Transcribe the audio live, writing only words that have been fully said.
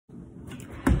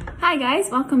Hi guys,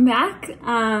 welcome back.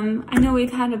 I know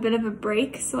we've had a bit of a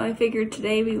break, so I figured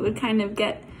today we would kind of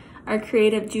get our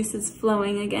creative juices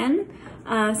flowing again.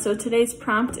 So today's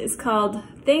prompt is called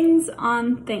Things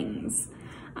on Things.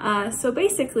 So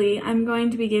basically, I'm going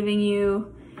to be giving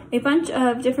you a bunch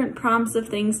of different prompts of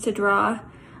things to draw.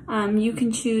 You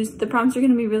can choose, the prompts are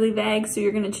going to be really vague, so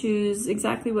you're going to choose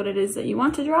exactly what it is that you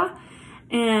want to draw.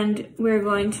 And we're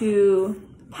going to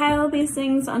pile these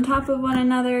things on top of one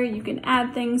another. You can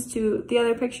add things to the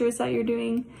other pictures that you're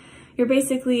doing. You're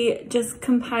basically just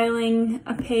compiling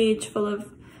a page full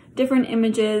of different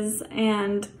images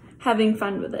and having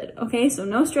fun with it, okay? So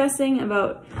no stressing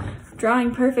about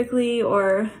drawing perfectly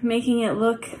or making it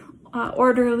look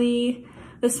orderly.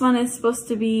 This one is supposed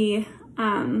to be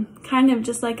kind of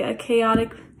just like a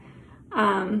chaotic,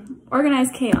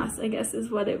 organized chaos, I guess is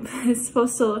what it is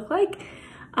supposed to look like.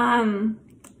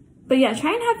 But yeah,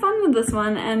 try and have fun with this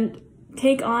one and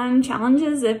take on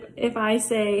challenges. If I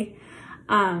say,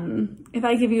 if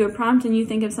I give you a prompt and you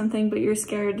think of something but you're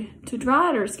scared to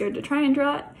draw it or scared to try and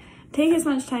draw it, take as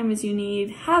much time as you need,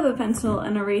 have a pencil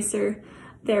and eraser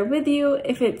there with you.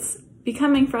 If it's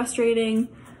becoming frustrating,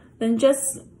 then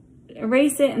just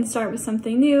erase it and start with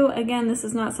something new. Again, this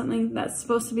is not something that's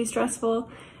supposed to be stressful.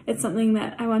 It's something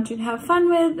that I want you to have fun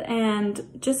with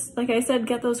and just, like I said,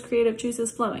 get those creative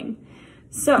juices flowing.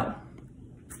 So,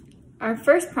 our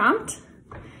first prompt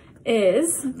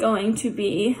is going to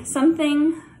be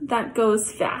something that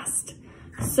goes fast.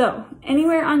 So,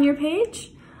 anywhere on your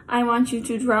page, I want you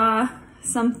to draw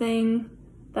something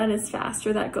that is fast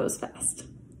or that goes fast.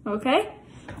 Okay?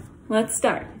 Let's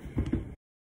start.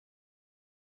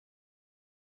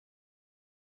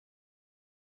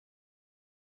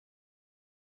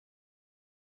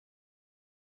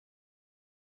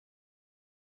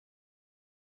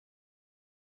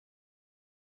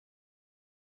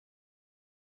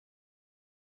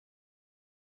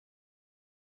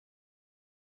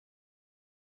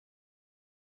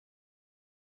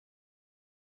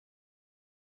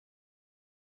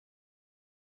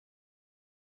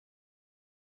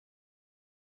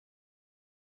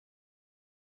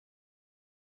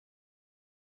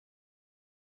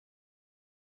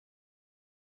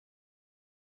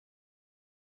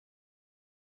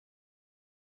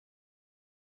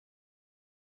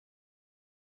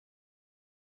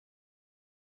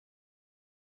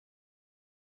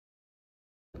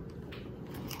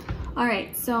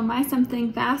 Alright, so my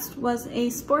something fast was a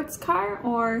sports car,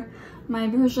 or my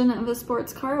version of a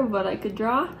sports car of what I could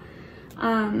draw.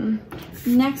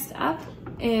 Next up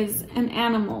is an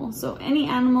animal. So any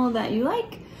animal that you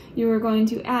like, you are going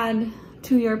to add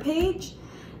to your page.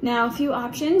 Now, a few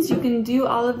options. You can do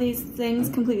all of these things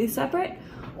completely separate,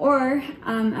 or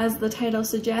as the title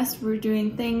suggests, we're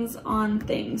doing things on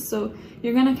things. So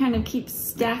you're going to kind of keep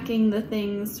stacking the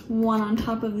things one on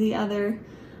top of the other,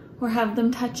 or have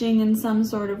them touching in some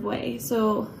sort of way.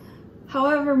 So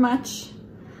however much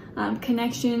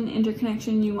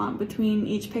interconnection you want between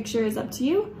each picture is up to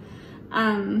you.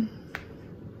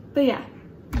 But yeah,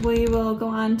 we will go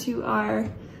on to our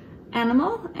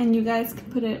animal, and you guys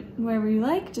can put it wherever you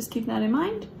like, just keep that in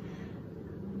mind.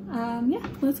 Yeah,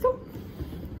 let's go.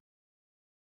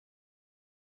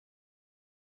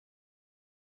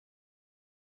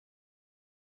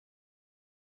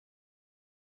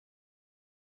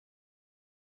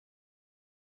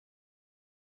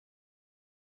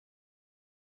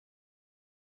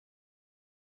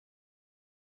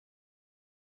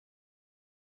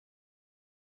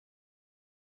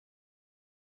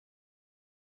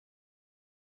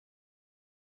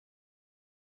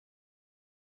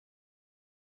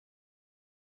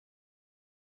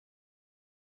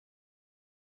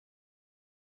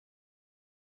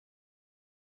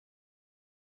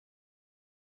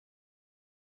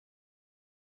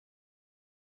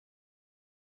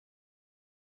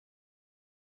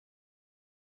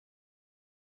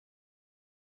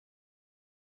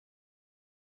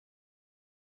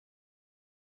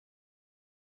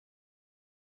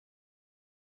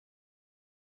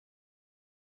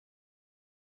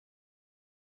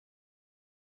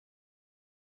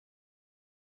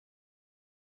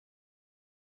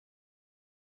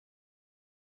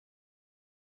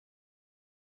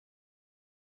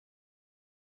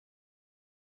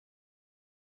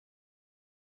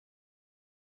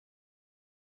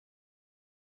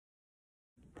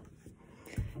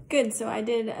 Good, so I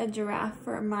did a giraffe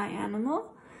for my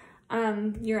animal.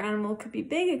 Your animal could be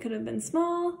big, it could have been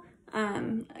small.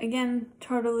 Again,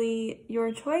 totally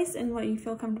your choice and what you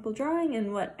feel comfortable drawing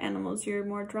and what animals you're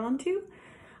more drawn to.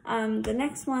 The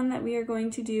next one that we are going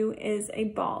to do is a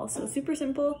ball. So super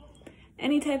simple,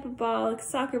 any type of ball, like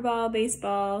soccer ball,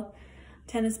 baseball,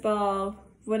 tennis ball,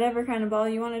 whatever kind of ball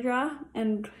you want to draw,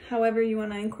 and however you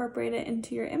want to incorporate it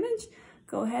into your image,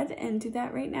 go ahead and do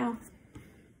that right now.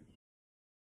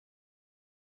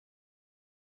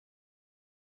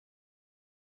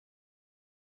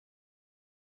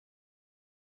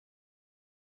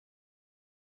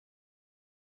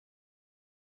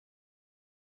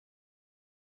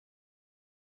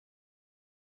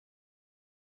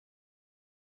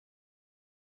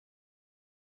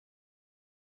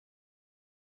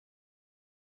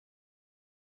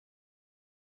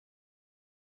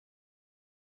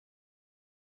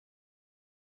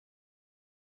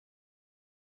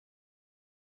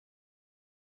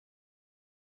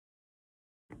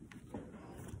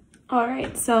 All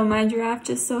right, so my giraffe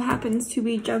just so happens to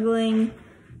be juggling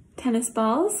tennis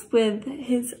balls with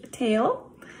his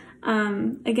tail.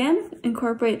 Again,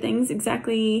 incorporate things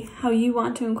exactly how you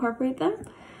want to incorporate them.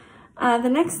 The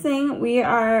next thing we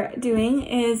are doing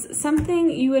is something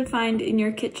you would find in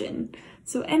your kitchen.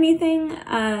 So anything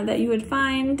that you would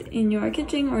find in your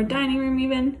kitchen or dining room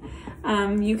even,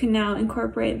 you can now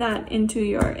incorporate that into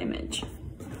your image.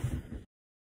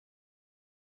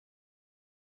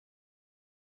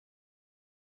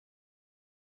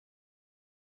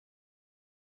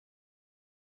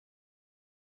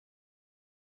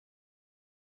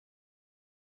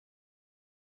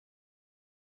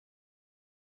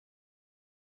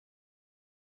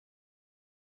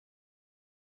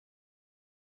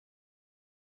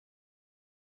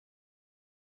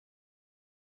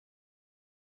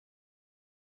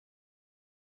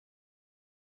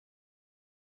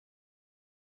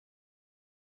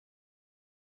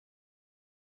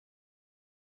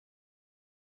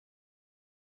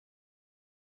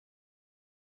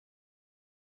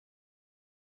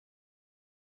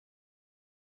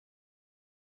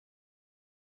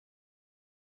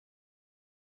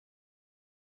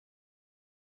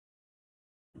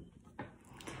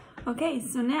 Okay,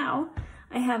 so now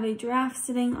I have a giraffe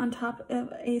sitting on top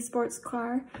of a sports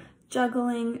car,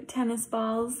 juggling tennis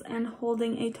balls and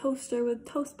holding a toaster with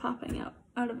toast popping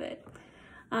out of it.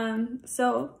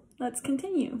 So let's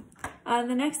continue.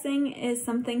 The next thing is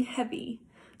something heavy.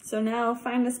 So now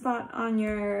find a spot on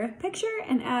your picture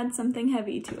and add something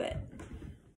heavy to it.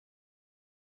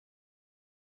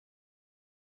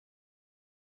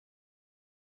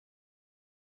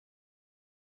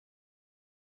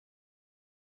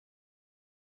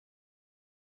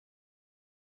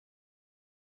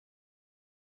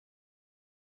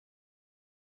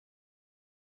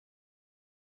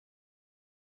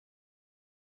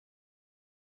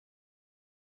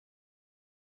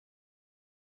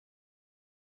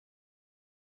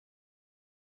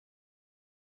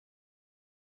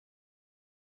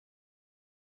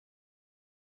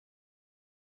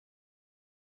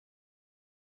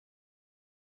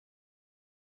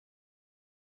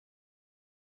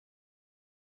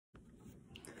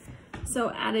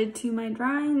 So added to my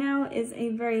drawing now is a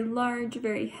very large,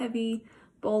 very heavy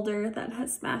boulder that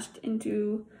has smashed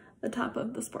into the top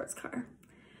of the sports car.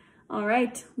 All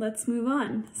right, let's move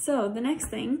on. So the next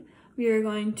thing we are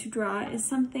going to draw is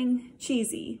something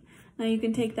cheesy. Now you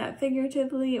can take that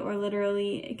figuratively or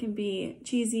literally. It can be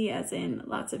cheesy as in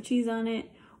lots of cheese on it,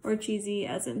 or cheesy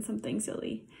as in something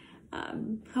silly.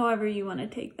 However you want to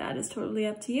take that is totally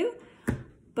up to you.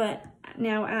 But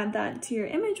now add that to your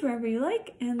image wherever you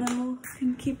like, and then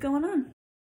we'll keep going on.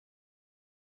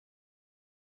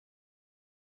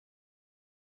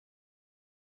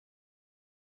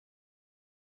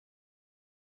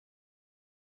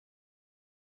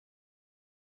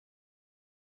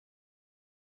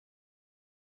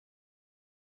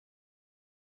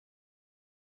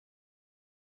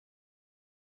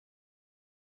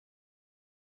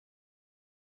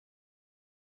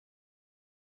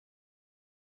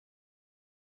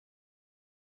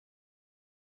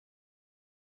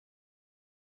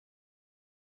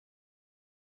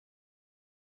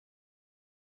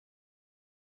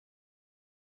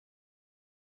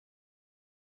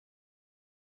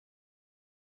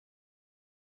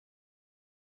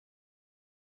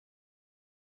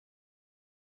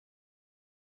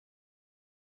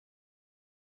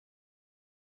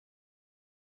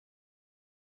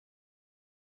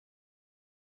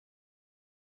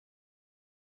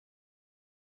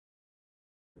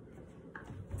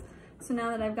 So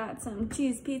now that I've got some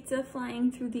cheese pizza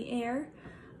flying through the air,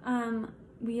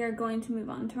 we are going to move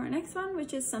on to our next one,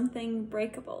 which is something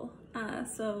breakable.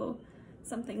 So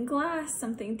something glass,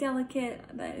 something delicate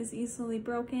that is easily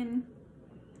broken.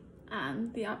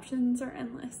 The options are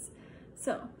endless.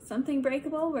 So something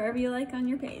breakable wherever you like on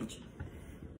your page.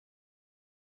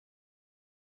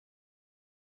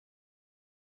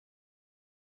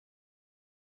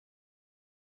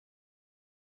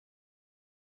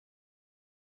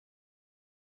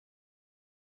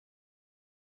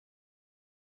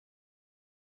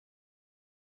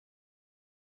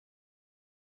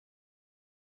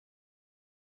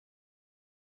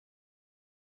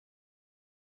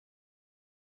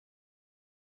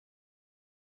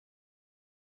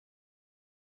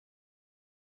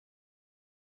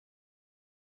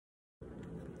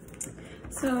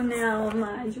 So now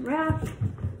my giraffe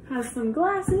has some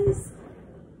glasses,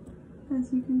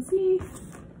 as you can see.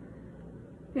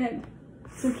 Good.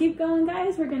 So keep going,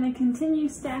 guys. We're gonna continue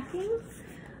stacking.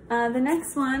 The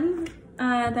next one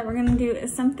that we're gonna do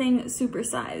is something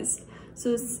supersized.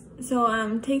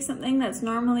 So take something that's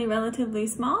normally relatively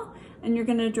small and you're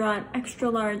gonna draw it extra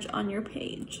large on your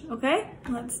page, okay?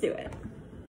 Let's do it.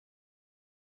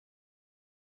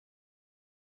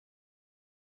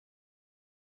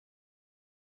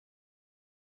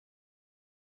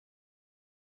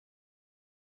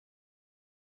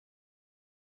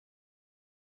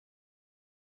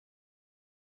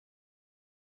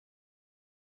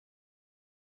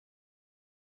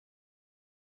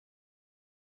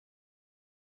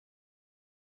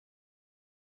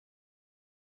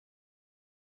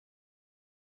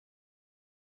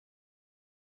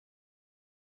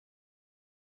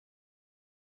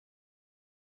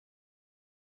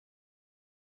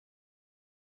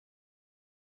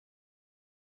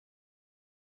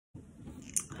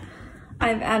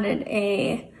 I've added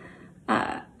a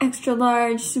extra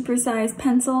large supersized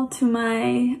pencil to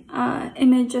my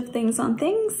image of things on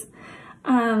things.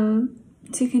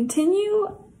 To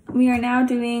continue, we are now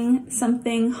doing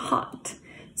something hot.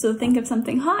 So think of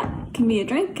something hot. It can be a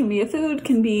drink, can be a food,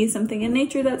 can be something in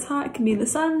nature that's hot, can be the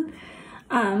sun,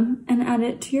 and add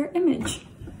it to your image.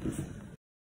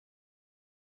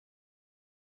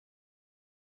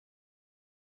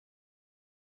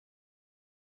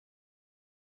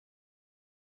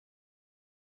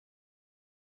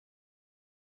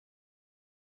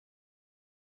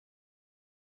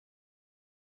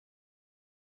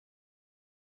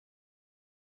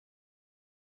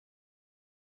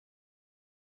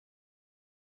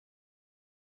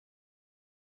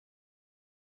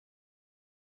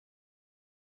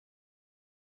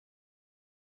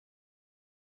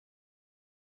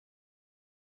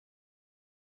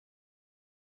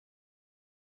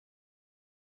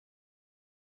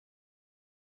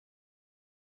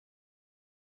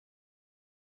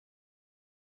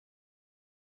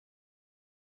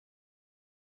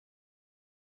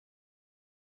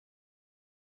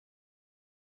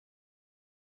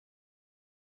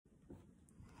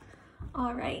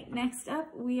 All right, next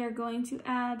up, we are going to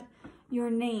add your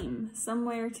name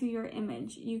somewhere to your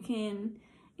image. You can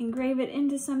engrave it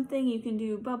into something, you can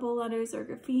do bubble letters or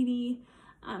graffiti,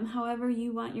 however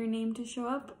you want your name to show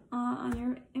up on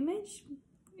your image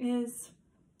is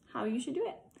how you should do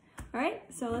it. All right,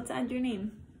 so let's add your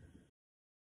name.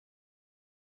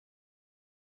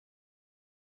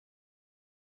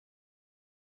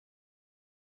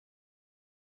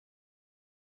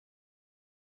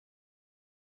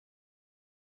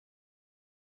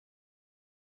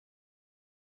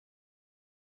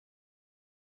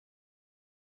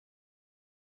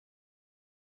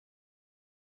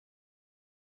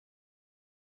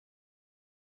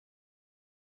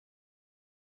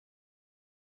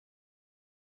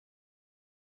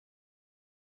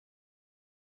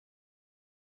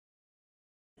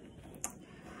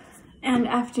 And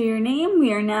after your name,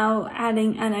 we are now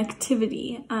adding an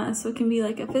activity. So it can be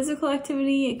like a physical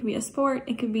activity, it could be a sport,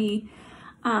 it could be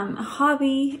a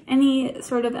hobby, any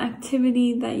sort of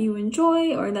activity that you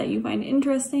enjoy or that you find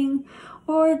interesting,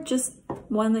 or just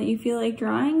one that you feel like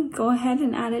drawing. Go ahead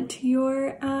and add it to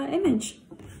your image.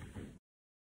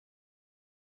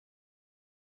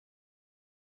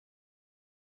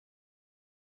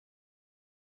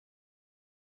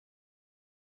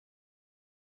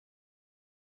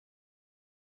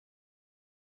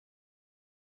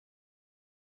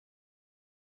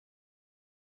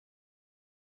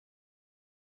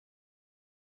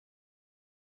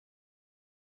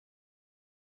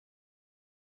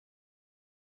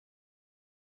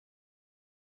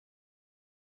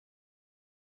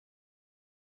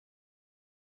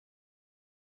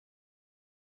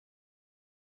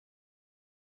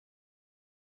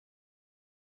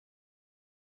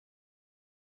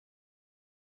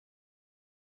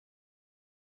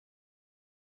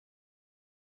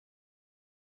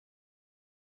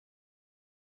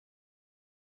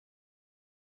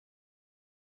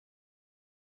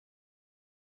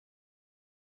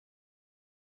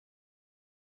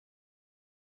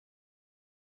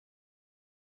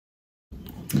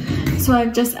 So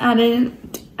I've just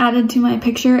added to my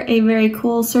picture a very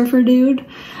cool surfer dude.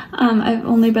 I've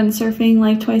only been surfing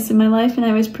like twice in my life and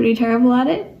I was pretty terrible at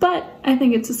it, but I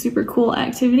think it's a super cool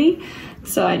activity,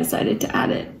 so I decided to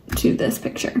add it to this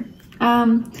picture.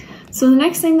 So the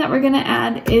next thing that we're gonna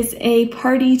add is a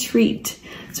party treat.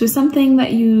 So something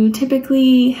that you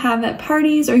typically have at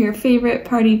parties or your favorite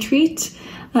party treat,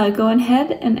 go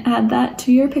ahead and add that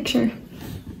to your picture.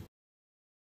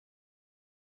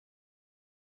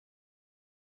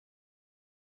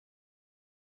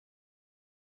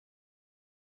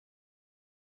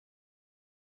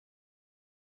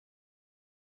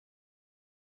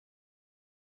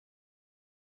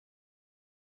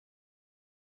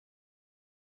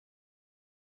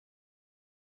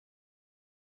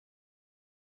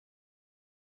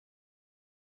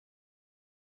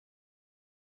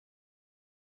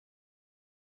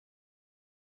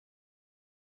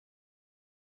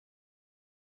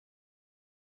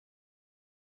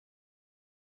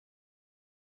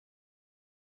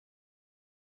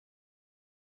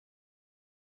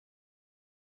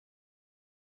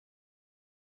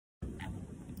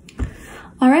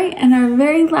 All right, and our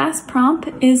very last prompt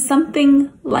is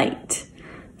something light,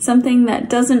 something that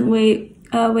doesn't weigh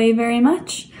very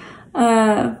much.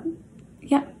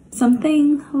 Yeah,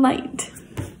 something light.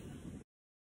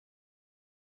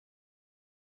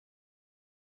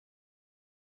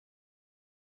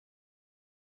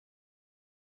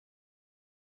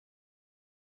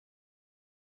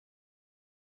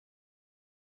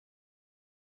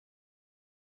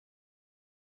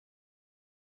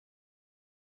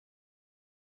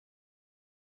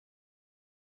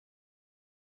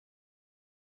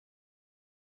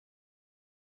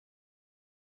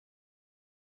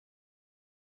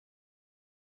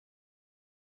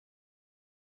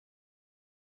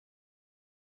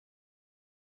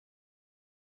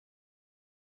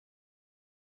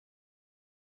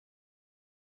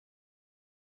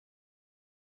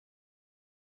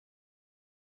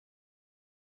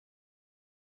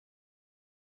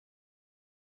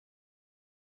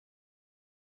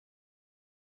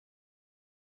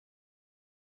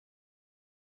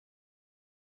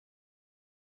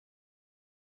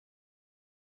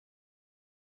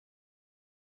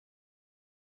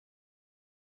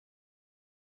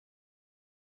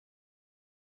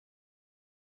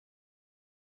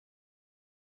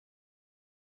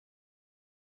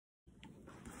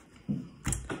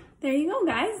 There you go,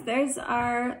 guys. There's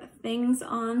our things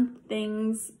on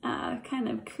things kind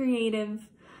of creative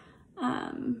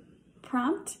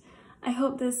prompt. I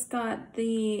hope this got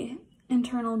the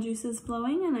internal juices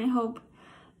flowing, and I hope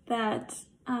that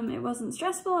it wasn't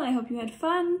stressful. I hope you had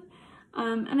fun,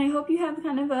 and I hope you have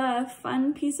kind of a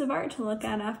fun piece of art to look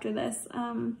at after this.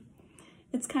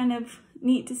 It's kind of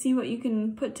neat to see what you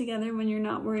can put together when you're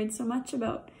not worried so much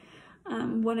about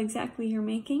what exactly you're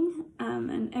making,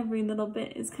 and every little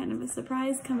bit is kind of a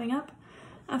surprise coming up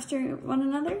after one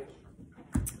another.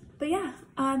 But yeah,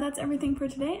 that's everything for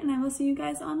today, and I will see you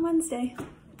guys on Wednesday.